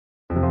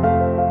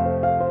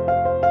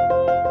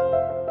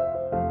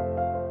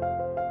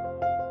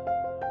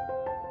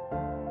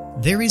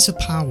There is a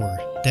power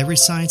that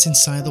resides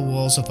inside the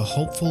walls of a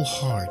hopeful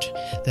heart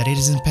that it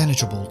is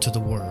impenetrable to the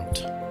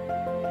world.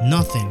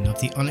 Nothing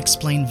of the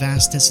unexplained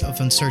vastness of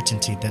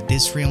uncertainty that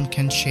this realm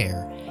can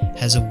share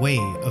has a way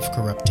of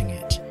corrupting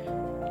it.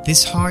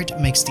 This heart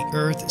makes the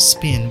earth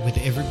spin with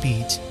every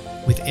beat,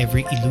 with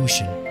every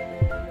illusion.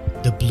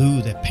 The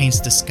blue that paints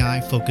the sky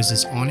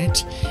focuses on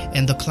it,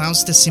 and the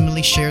clouds that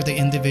seemingly share the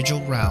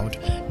individual route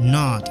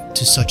nod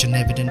to such an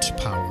evident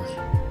power.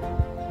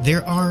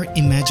 There are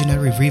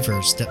imaginary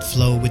rivers that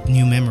flow with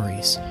new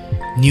memories.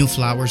 New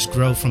flowers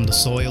grow from the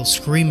soil,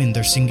 screaming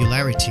their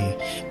singularity,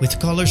 with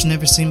colors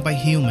never seen by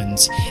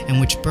humans and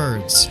which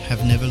birds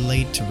have never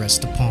laid to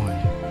rest upon.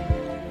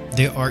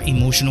 There are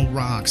emotional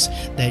rocks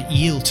that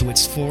yield to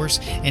its force,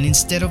 and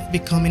instead of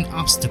becoming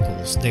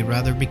obstacles, they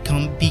rather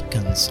become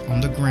beacons on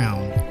the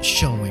ground,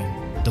 showing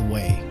the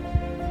way.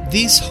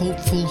 This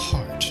hopeful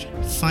heart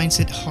finds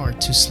it hard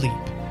to sleep.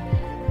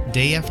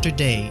 Day after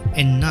day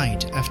and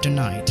night after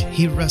night,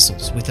 he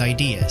wrestles with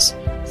ideas,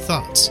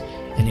 thoughts,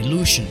 and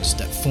illusions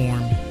that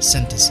form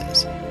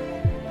sentences.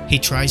 He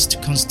tries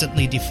to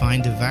constantly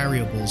define the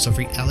variables of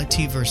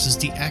reality versus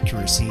the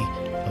accuracy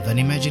of an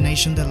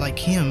imagination that, like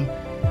him,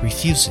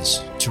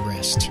 refuses to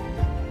rest.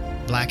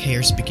 Black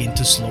hairs begin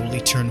to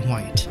slowly turn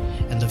white,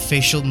 and the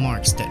facial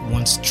marks that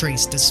once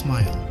traced a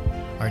smile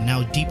are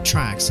now deep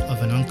tracks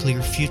of an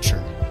unclear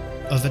future,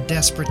 of a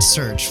desperate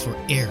search for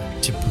air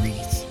to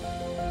breathe.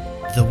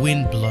 The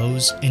wind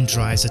blows and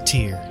dries a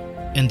tear,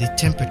 and the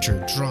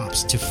temperature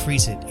drops to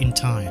freeze it in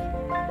time.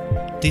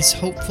 This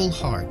hopeful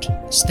heart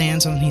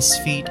stands on his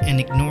feet and,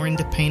 ignoring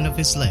the pain of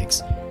his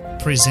legs,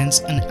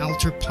 presents an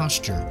altered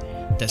posture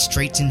that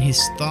straightens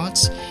his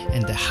thoughts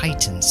and that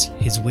heightens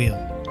his will.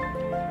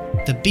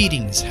 The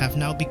beatings have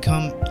now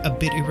become a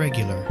bit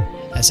irregular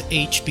as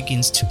age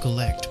begins to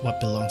collect what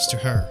belongs to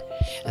her,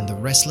 and the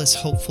restless,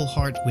 hopeful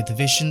heart with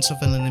visions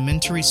of an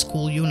elementary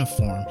school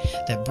uniform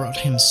that brought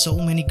him so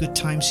many good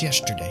times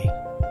yesterday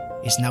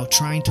is now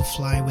trying to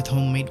fly with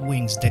homemade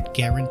wings that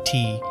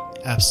guarantee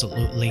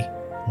absolutely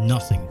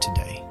nothing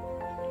today.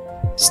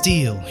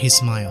 Still he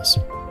smiles.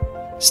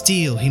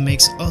 Still he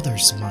makes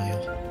others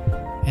smile.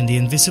 And the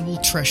invisible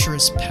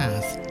treacherous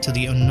path to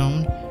the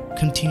unknown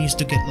continues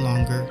to get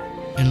longer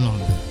and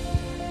longer.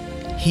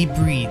 He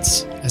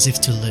breathes as if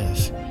to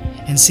live,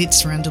 and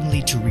sits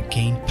randomly to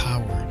regain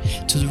power,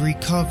 to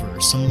recover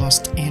some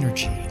lost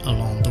energy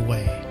along the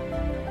way.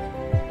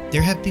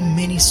 There have been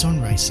many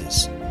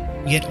sunrises,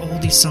 yet all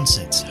these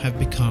sunsets have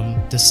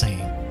become the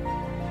same.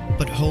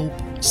 But hope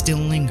still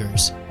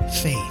lingers,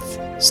 faith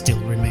still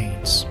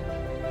remains.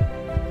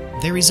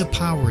 There is a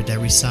power that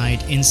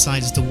resides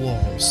inside the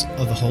walls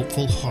of a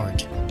hopeful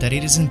heart that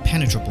it is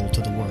impenetrable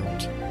to the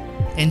world.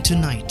 And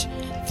tonight,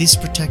 this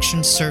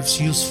protection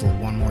serves useful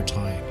one more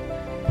time.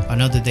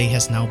 Another day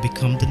has now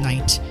become the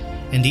night,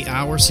 and the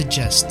hour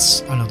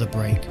suggests another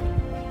break.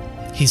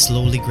 He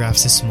slowly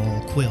grabs his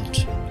small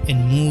quilt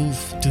and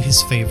moves to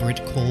his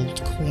favorite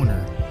cold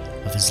corner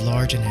of his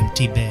large and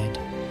empty bed.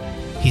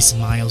 He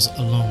smiles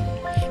alone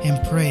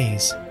and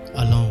prays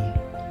alone.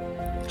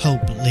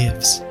 Hope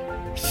lives.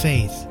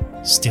 Faith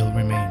still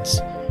remains.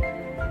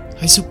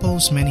 I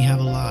suppose many have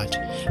a lot,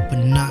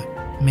 but not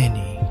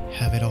many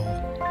have it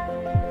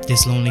all.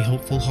 This lonely,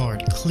 hopeful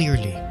heart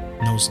clearly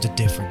knows the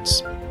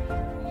difference.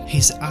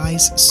 His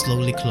eyes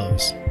slowly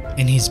close,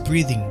 and his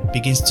breathing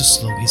begins to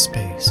slow his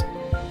pace.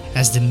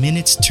 As the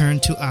minutes turn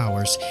to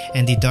hours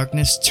and the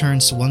darkness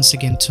turns once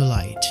again to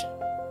light,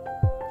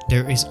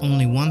 there is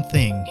only one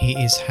thing he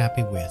is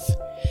happy with.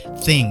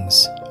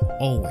 Things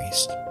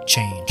always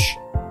change.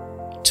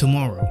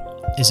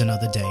 Tomorrow is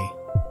another day.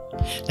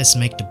 Let's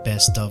make the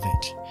best of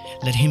it.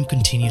 Let him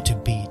continue to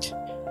beat.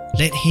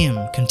 Let him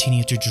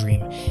continue to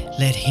dream.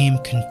 Let him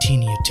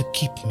continue to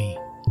keep me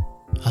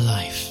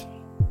alive.